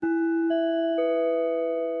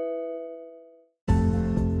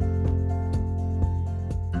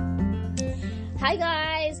Hi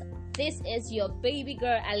guys, this is your baby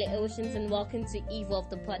girl Ali Oceans and welcome to Evolve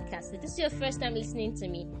the podcast. If this is your first time listening to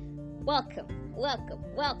me, welcome.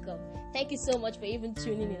 Thank you so much for even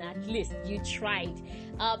tuning in. At least you tried.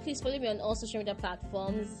 Please follow me on all social media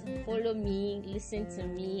platforms. Follow me, listen to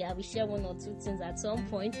me. I will share one or two things at some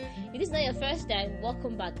point. If this is not your first time,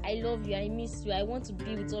 welcome back. I love you. I miss you. I want to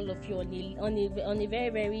be with all of you on a very,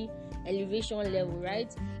 very elevation level,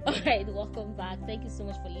 right? All right, welcome back. Thank you so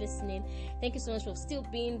much for listening. Thank you so much for still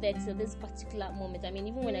being there till this particular moment. I mean,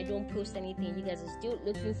 even when I don't post anything, you guys are still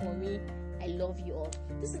looking for me. I love you all.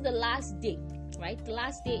 This is the last day, right? The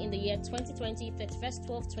last day in the year 2020, 31st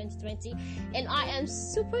 12, 2020, and I am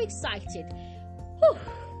super excited. Whew.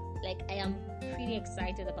 Like, I am pretty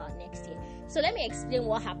excited about next year. So let me explain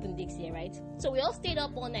what happened this year, right? So we all stayed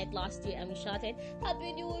up all night last year and we shouted,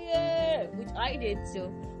 Happy New Year! Which I did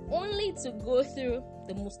too. Only to go through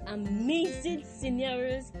the most amazing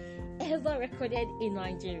scenarios ever recorded in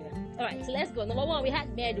Nigeria. Alright, so let's go. Number one, we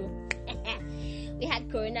had Medo. We had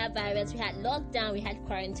coronavirus, we had lockdown, we had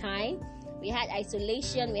quarantine, we had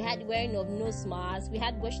isolation, we had wearing of nose masks, we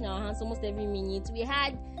had washing our hands almost every minute, we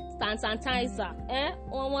had sanitizer,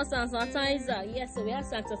 almost sanitizer, yes, so we had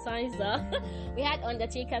sanitizer, we had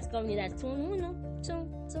Undertaker's coming in that,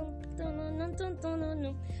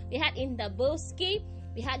 we had in the Boski,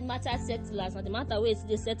 we had matter settlers, not the matter ways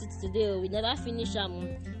they set it today, we never finish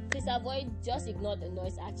please avoid, just ignore the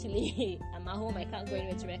noise, actually, I'm at home, I can't go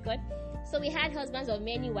anywhere to record. So we had husbands of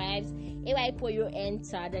many wives, AY Poyo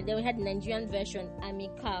entered, and then we had the Nigerian version,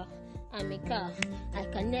 Amika, I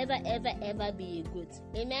can never ever be a good.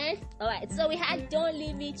 Amen? Alright, so we had Don't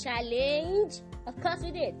Leave Me Challenge. Of course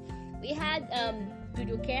we did. We had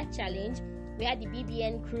Dudu Care Challenge. We had the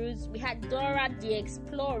BBN Cruise. We had Dora the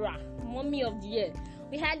Explorer, Mommy of the Year.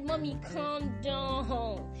 We had Mommy Calm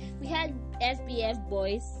Down. We had SBF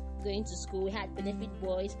Boys going to school. We had Benefit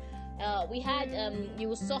Boys. We had You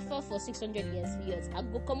Will Suffer for 600 years. I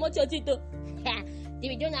go come out your tito.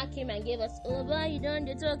 The donor came and gave us over. You don't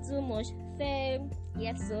talk too much. Fame.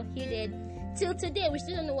 Yes, so he did. Till today, we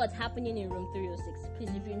still don't know what's happening in room 306. Please,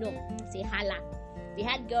 if you know, say holla. We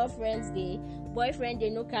had Girlfriends Day, Boyfriend Day,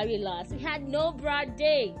 no carry last. We had No Bra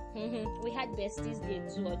Day. We had Besties Day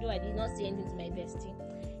too, although I did not say anything to my bestie.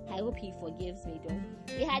 I hope he forgives me though.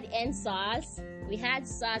 We had NSARS. We had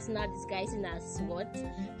SARS now disguising as SWAT.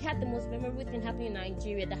 We had the most memorable thing happening in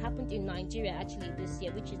Nigeria that happened in Nigeria actually this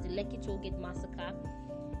year, which is the Lekki Tollgate massacre.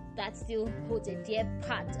 That still holds a dear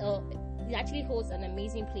part. It actually holds an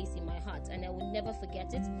amazing place in my heart, and I will never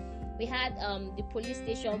forget it. We had the police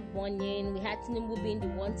station burning. We had Tinubu being the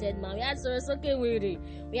wanted man. We had Sorosoke Wiri.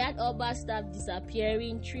 We had Oba staff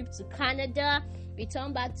disappearing. Trip to Canada.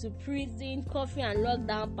 Return back to prison. Coffee and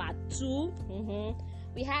lockdown part 2.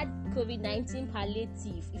 We had COVID-19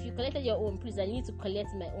 palliative. If you collected your own, please, I need to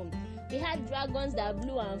collect my own. We had dragons that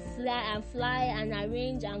blew and fly and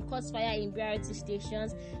arrange and cause fire in BRT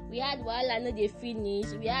stations. We had while I know they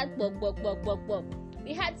finish. We had pop.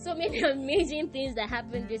 We had so many amazing things that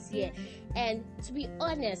happened this year. And to be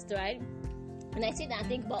honest, right, when I sit and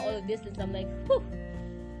think about all of these things, I'm like, whew,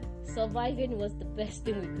 surviving was the best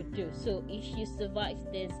thing we could do. So if you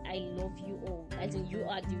survived this, I love you all. As in, you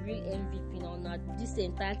are the real MVP now, not this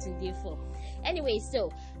entire day for. Anyway,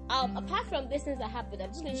 so apart from these things that happened, I'm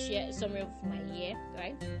just going to share a summary of my year,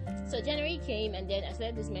 right? So January came, and then I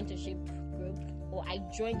started this mentorship group, or I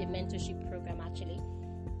joined the mentorship program actually.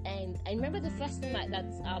 And I remember the first thing that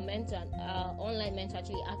our mentor, online mentor,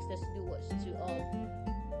 actually asked us to do was to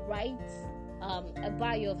write a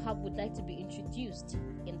bio of how we would like to be introduced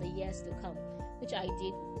in the years to come, which I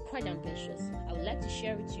did. Quite ambitious. I would like to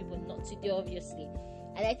share with you, but not today, obviously.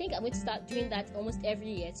 And I think I'm going to start doing that almost every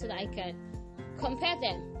year so that I can compare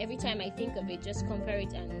them every time I think of it. Just compare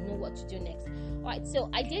it and know what to do next. Alright, so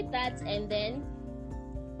I did that, and then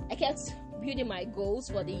I kept building my goals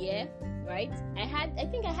for the year. Right? I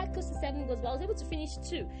think I had close to 7 goals, but I was able to finish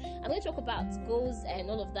 2. I'm going to talk about goals and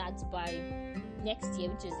all of that by next year,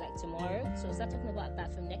 which is like tomorrow. So I'll start talking about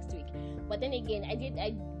that from next week. But then again, I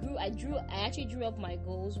actually drew up my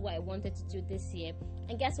goals, what I wanted to do this year.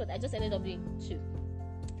 And guess what? I just ended up doing 2.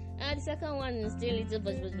 And the second one is still little,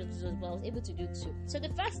 but I was able to do 2. So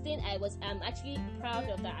the first thing I was actually proud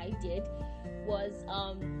of that I did was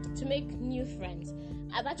to make new friends.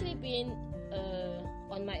 I've actually been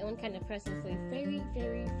on my own kind of person for a very,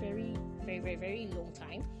 very, very, very, very, very long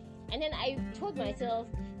time. And then I told myself,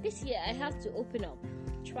 this year I have to open up,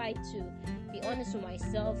 try to be honest with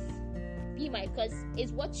myself, because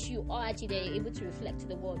it's what you are actually able to reflect to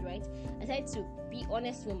the world, right? I tried to be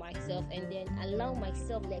honest with myself and then allow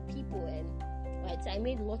myself like people, and right, I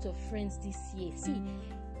made a lot of friends this year. See,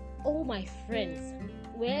 all my friends,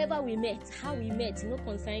 wherever we met, how we met, no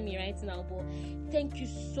concern me right now, but thank you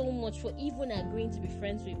so much for even agreeing to be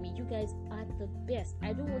friends with me. You guys are the best.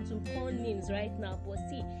 I don't want to call names right now, but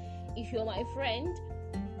see, if you're my friend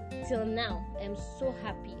till now, I am so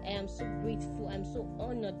happy, I am so grateful, I'm so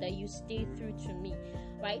honored that you stay through to me,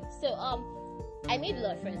 right? So I made a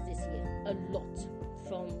lot of friends this year, a lot,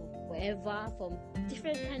 from wherever, from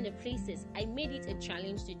different kind of places. I made it a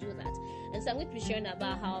challenge to do that, and so I'm going to be sharing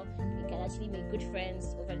about how you can actually make good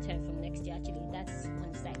friends over time from next year. Actually, that's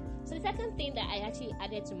on the side. So the second thing that I actually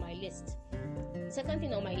added to my list, second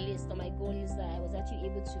thing on my list, on my goal list, that I was actually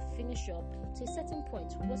able to finish up to a certain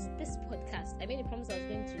point was this podcast. I made a promise I was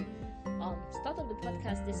going to start up the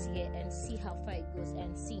podcast this year and see how far it goes,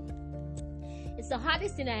 and see. It's the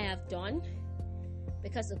hardest thing I have done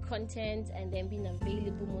because of content and then being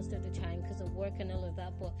available most of the time because of work and all of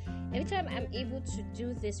that. But every time I'm able to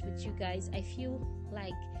do this with you guys, I feel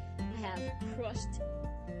like I have crossed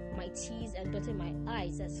my T's and dotted my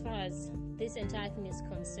I's as far as this entire thing is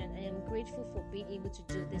concerned. I am grateful for being able to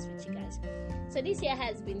do this with you guys. So this year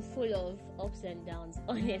has been full of ups and downs,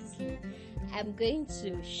 honestly. I'm going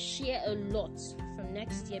to share a lot from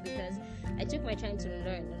next year because I took my time to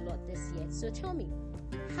learn a lot this year. So tell me,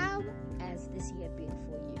 how has this year been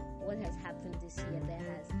for you? What has happened this year that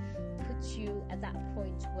has put you at that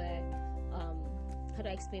point where how do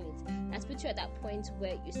I explain it? Has put you at that point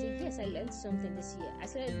where you say, yes, I learned something this year. I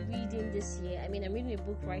started reading this year. I mean, I'm reading a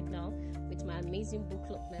book right now with my amazing book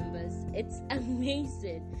club members. It's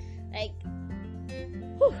amazing. Like,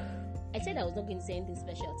 whew. I said I was not going to say anything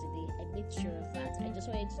special today. I made sure of that. I just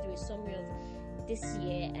wanted to do a summary of this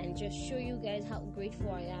year and just show you guys how grateful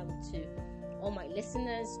I am to all my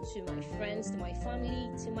listeners, to my friends, to my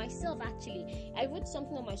family, to myself. Actually, I wrote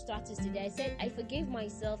something on my status today. I said I forgave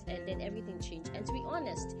myself and then everything changed. And to be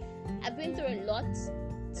honest, I've been through a lot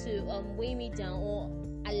to weigh me down or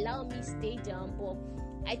allow me stay down, but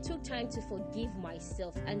I took time to forgive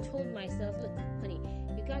myself and told myself, look, honey,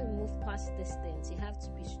 you can't move past these things. You have to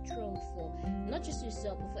be strong for not just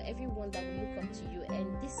yourself, but for everyone that will look up to you.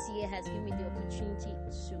 And this year has given me the opportunity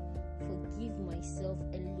to forgive myself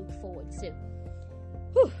and look forward. So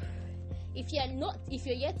if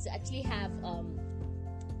you're yet to actually have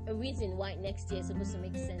a reason why next year is supposed to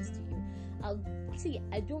make sense to you,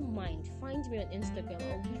 I don't mind. Find me on Instagram.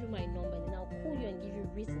 I'll give you my number and then I'll call you and give you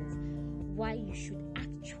reasons why you should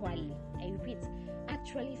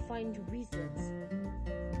actually find reasons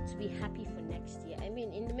to be happy for next year. I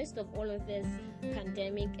mean, in the midst of all of this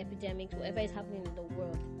pandemic, epidemic, whatever is happening in the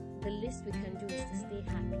world, the least we can do is to stay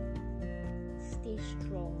happy, stay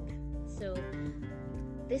strong. So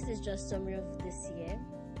this is just summary of this year.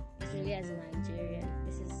 Really, as a Nigerian,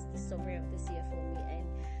 this is the summary of this year for me, and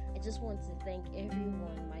I just want to thank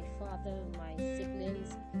everyone, my father, my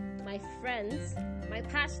siblings, my friends, my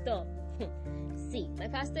pastor. See, my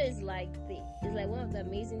pastor is like one of the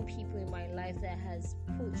amazing people in my life that has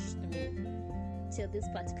pushed me till this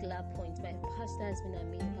particular point. My pastor has been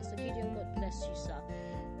amazing. Pastor Gideon, God bless you, sir.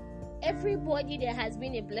 Everybody that has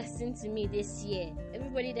been a blessing to me this year,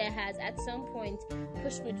 everybody that has at some point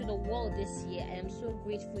pushed me to the wall this year, I am so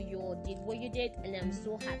grateful you all did what you did, and I'm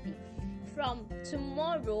so happy. From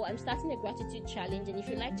tomorrow, I'm starting a gratitude challenge, and if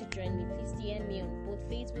you'd like to join me, please DM me on both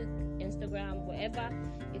Facebook, Instagram, wherever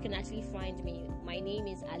you can actually find me. My name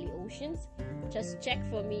is Ali Oceans. Just check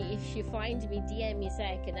for me. If you find me, DM me so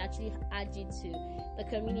I can actually add you to the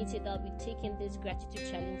community that will be taking this gratitude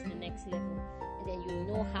challenge to the next level. And then you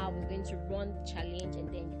know how we're going to run the challenge, and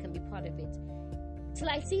then you can be part of it. Till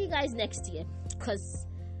I see you guys next year, because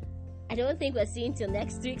I don't think we're seeing till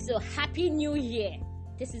next week. So Happy New Year.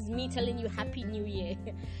 This is me telling you Happy New Year.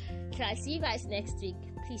 Till I see you guys next week.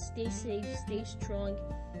 Please stay safe, stay strong.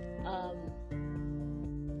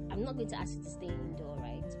 I'm not going to ask you to stay indoor,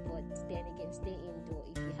 right? But then again, stay indoor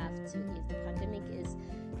if you have to. If the pandemic is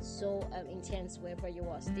so intense wherever you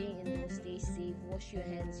are, stay indoor, stay safe, wash your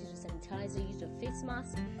hands, use your sanitizer, use your face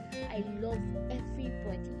mask. I love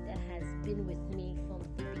everybody that has been with me from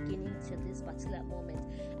the beginning to this particular moment.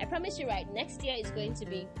 I promise you, right, next year is going to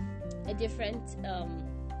be a different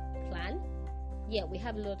plan. Yeah, we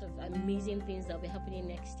have a lot of amazing things that will be happening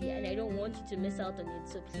next year, and I don't want you to miss out on it.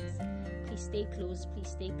 So please stay close. Please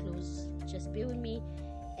stay close. Just be with me,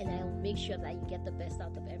 and I'll make sure that you get the best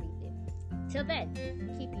out of everything. Till then,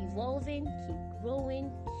 keep evolving, keep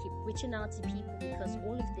growing, keep reaching out to people, because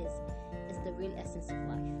all of this is the real essence of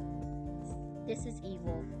life. This is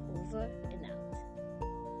Evolve, over and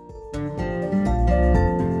out.